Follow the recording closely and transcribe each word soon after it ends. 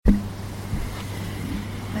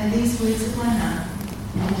May these words of my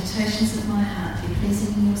mouth and meditations of my heart be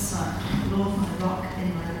pleasing in your sight, Lord, my rock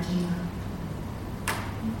and my redeemer.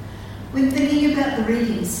 When thinking about the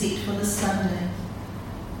readings set for this Sunday,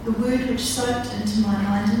 the word which soaked into my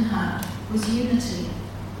mind and heart was unity.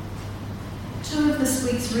 2 of this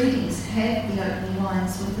week's readings have the opening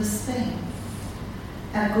lines with this theme.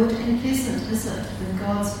 How good and pleasant is it when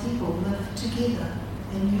God's people live together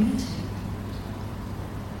in unity.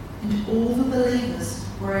 And all the believers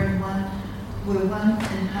were one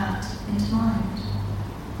in heart and mind.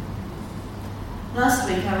 Last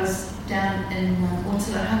week I was down in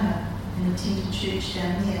Otorohanga and attended church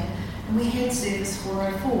down there, and we had service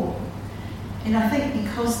 404. And I think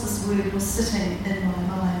because this word was sitting in my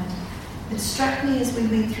mind, it struck me as we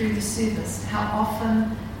went through the service how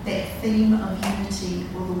often that theme of unity,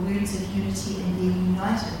 or the words of unity and being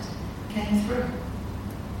united, came through.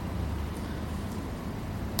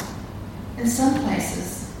 In some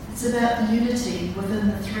places, it's about the unity within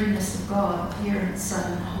the threeness of God, Parent,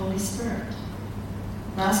 Son, and Holy Spirit.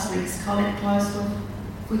 Last week's collect closed with,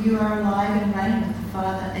 "For you are alive and reign with the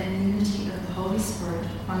Father in unity of the Holy Spirit,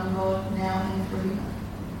 one God, now and forever."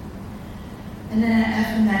 And in our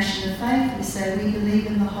affirmation of faith, we say we believe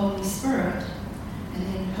in the Holy Spirit, and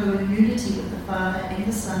then who in unity with the Father and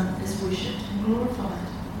the Son is worshipped and glorified.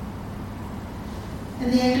 In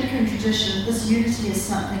the Anglican tradition, this unity is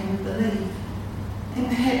something we believe, and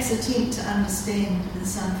perhaps attempt to understand in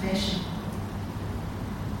some fashion.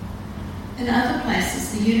 In other places,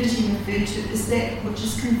 the unity referred to is that which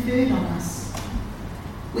is conferred on us.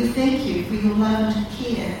 We thank you for your love and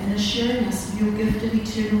care in assuring us of your gift of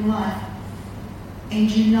eternal life and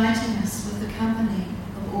uniting us with the company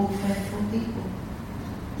of all faithful people.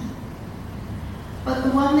 But the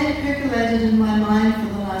one that percolated in my mind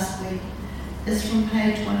for the last week is from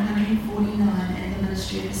page 149 in the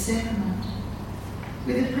Ministry of the Sacrament,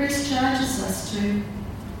 where the priest charges us to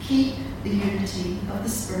keep the unity of the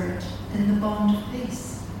Spirit in the bond of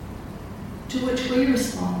peace, to which we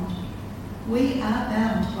respond, we are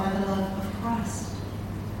bound by the love of Christ.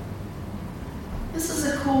 This is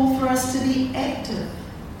a call for us to be active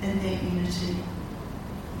in that unity.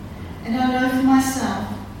 And I know for myself,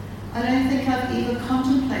 I don't think I've ever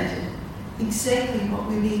contemplated exactly what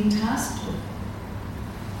we're being tasked with.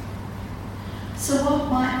 So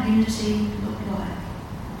what might unity look like?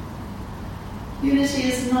 Unity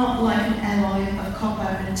is not like an alloy of copper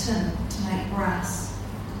and tin to make brass,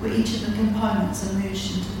 where each of the components are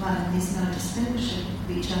merged into one and there's no distinguishing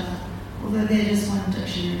of each other, although that is one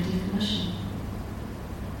dictionary definition.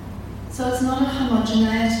 So it's not a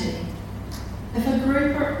homogeneity. If a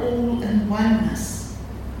group are all in oneness,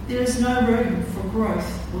 there is no room for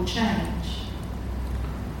growth or change.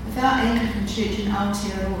 If our Anglican Church in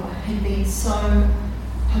Aotearoa had been so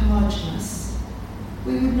homogeneous,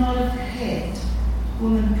 we would not have had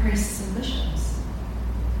women priests and bishops.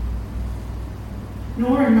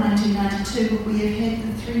 Nor in 1992 would we have had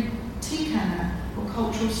the 3 tikanga, or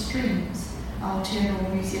cultural streams,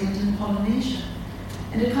 Aotearoa, New Zealand and Polynesia,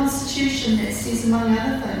 and a constitution that says, among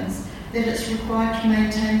other things, that it's required to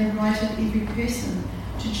maintain the right of every person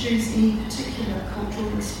to choose any particular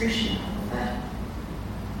cultural expression of the faith.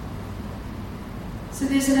 So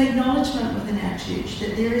there's an acknowledgement within our church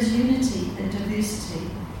that there is unity in diversity,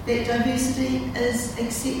 that diversity is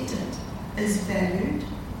accepted, is valued,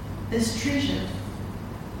 is treasured.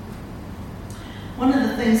 One of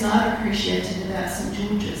the things I've appreciated about St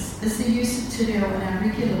George's is the use of te reo in our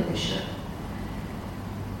regular worship,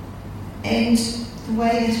 and the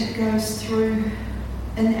way that it goes through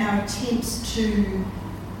in our attempts to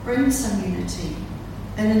bring some unity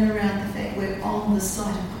in and around the fact we're on the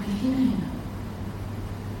site of Pukehinahina.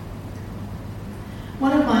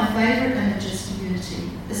 One of my favourite images for unity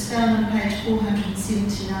is found on page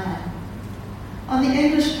 479. On the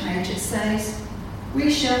English page it says,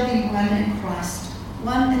 "We shall be one in Christ,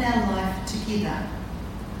 one in our life together,"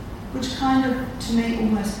 which kind of, to me,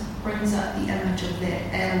 almost brings up the image of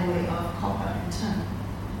that alloy of copper and tin.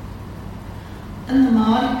 In the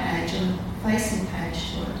Māori page, on the facing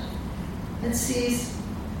page to it, it says,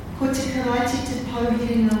 "Ko te karaiti te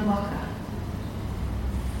pouherena waka."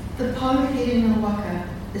 The pouherena waka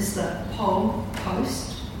is the pole,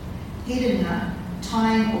 post, herena,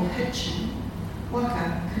 tying or hitching,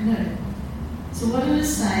 waka, canoe. So what it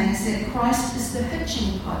is saying is that Christ is the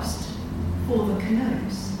hitching post for the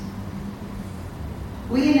canoes.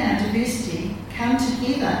 We in our diversity come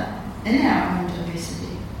together in our own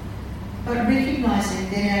diversity, but recognising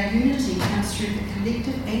that our unity comes through the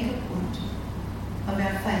collective anchor point of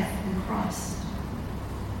our faith in Christ.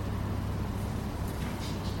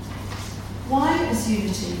 Why is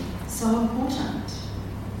unity so important?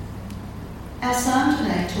 Our psalm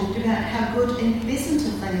today talked about how good and pleasant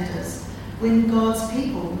a thing it is when God's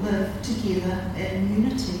people live together in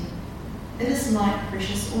unity. It is like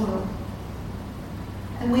precious oil.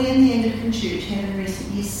 And we in the Anglican Church have in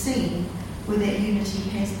recent years seen where that unity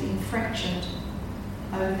has been fractured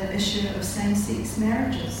over the issue of same-sex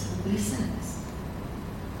marriages or blessings.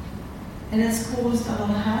 And it's caused a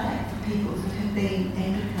lot of heartache for people who have been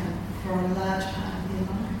Anglican for a large part of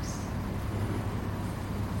their lives.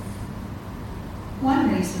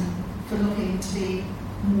 One reason for looking to be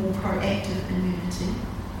more proactive in unity,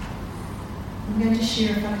 I'm going to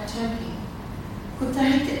share a whakatauki. Ko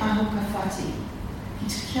tahi te aho ka whati, ki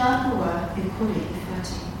te kia roa e kore e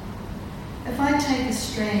whati. If I take a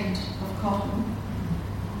strand of cotton,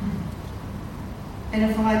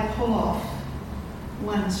 and if I pull off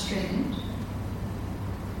one strand,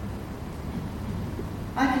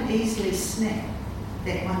 I can easily snap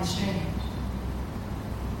that one strand.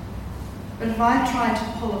 But if I try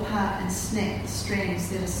to pull apart and snap the strands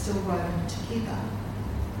that are still woven together,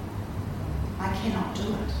 I cannot do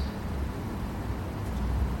it.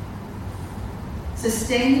 So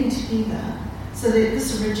standing together, so that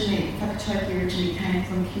this whakatauki originally came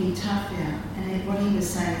from Kini Tawhia, and what he was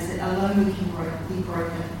saying is that alone we can be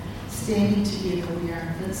broken, standing together we are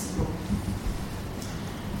invincible.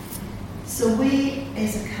 So we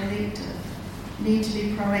as a collective need to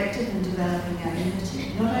be proactive in developing our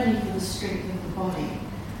unity, not only for the strength of the body,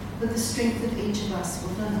 but the strength of each of us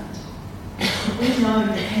within it. We know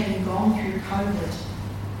that having gone through COVID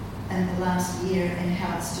in the last year and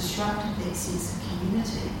how it's disrupted that sense of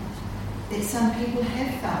community, that some people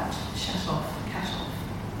have felt cut off,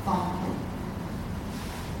 vulnerable.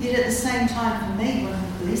 Yet at the same time, for me, one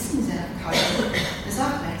of the blessings out of COVID is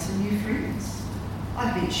I've made some new friends.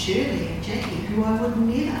 I've met Shirley and Jackie, who I would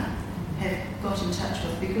never have got in touch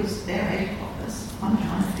with because they're 80 poppers. I'm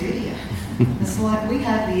 30. It's like we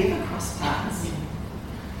hardly ever cross paths.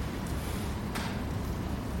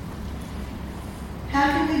 How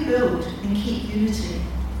can we build and keep unity?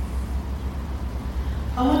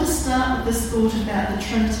 I want to start with this thought about the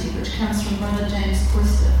Trinity, which comes from Brother James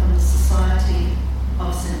Cloister from the Society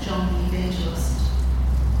of St. John the Evangelist.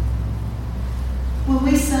 When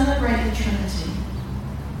we celebrate the Trinity,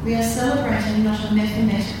 we are celebrating not a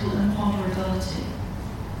mathematical imponderability,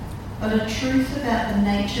 but a truth about the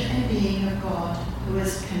nature and being of God, who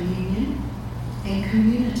is communion and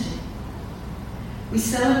community. We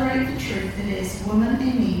celebrate the truth that as women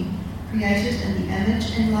and men created in the image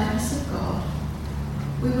and likeness of God,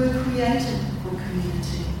 we were created for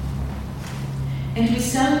community. And we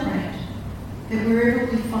celebrate that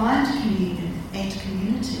wherever we find communion and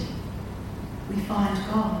community, we find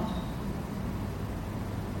God.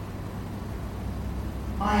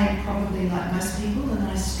 I am probably like most people, and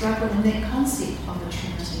I struggle in that concept of a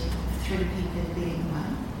Trinity, of three people being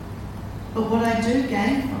one. But what I do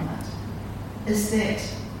gain from it is that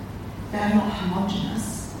they are not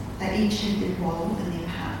homogenous. They each have their role and their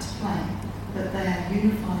part to play, but they are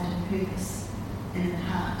unified in purpose and in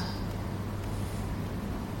heart.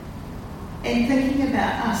 And thinking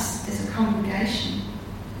about us as a congregation,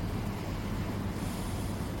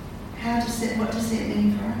 what does that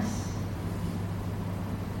mean for us?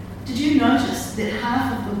 Did you notice that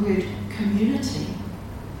half of the word community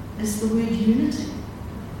is the word unity?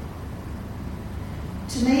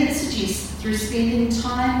 To me, it suggests through spending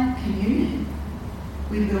time communing,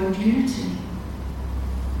 we build unity.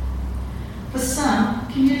 For some,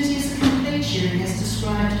 community is a complete sharing as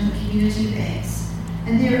described in the Community of Acts,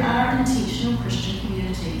 and there are intentional Christian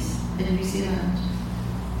communities in New Zealand.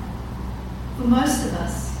 For most of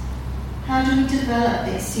us, how do we develop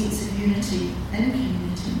that sense of unity in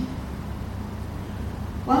community?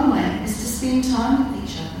 One way is to spend time with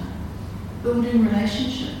each other, building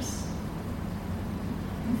relationships.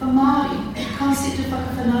 And for Māori, the concept of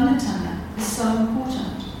whakawhanaungatanga is so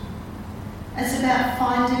important. It's about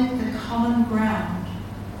finding the common ground.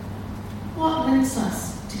 What links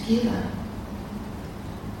us together?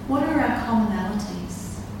 What are our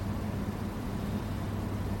commonalities?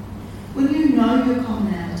 When you know your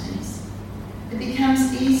commonalities, it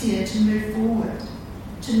becomes easier to move forward,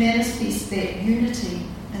 to manifest that unity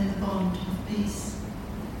in the bond of peace.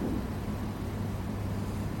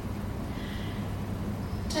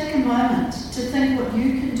 Take a moment to think what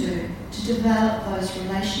you can do to develop those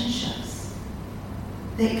relationships,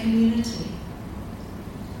 that community,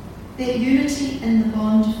 that unity in the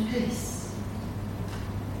bond of peace.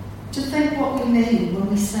 To think what we mean when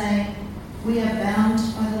we say we are bound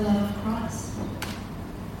by the love of Christ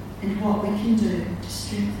and what we can do to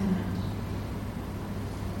strengthen it.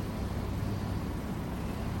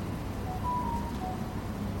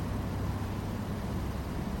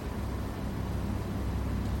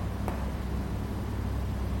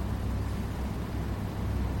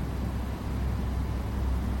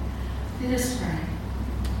 Let us pray.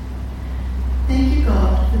 Thank you,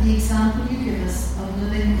 God, for the example you give us of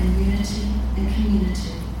living in unity and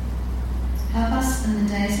community. Help us in the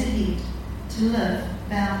days ahead to live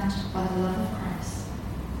bound by the love of Christ.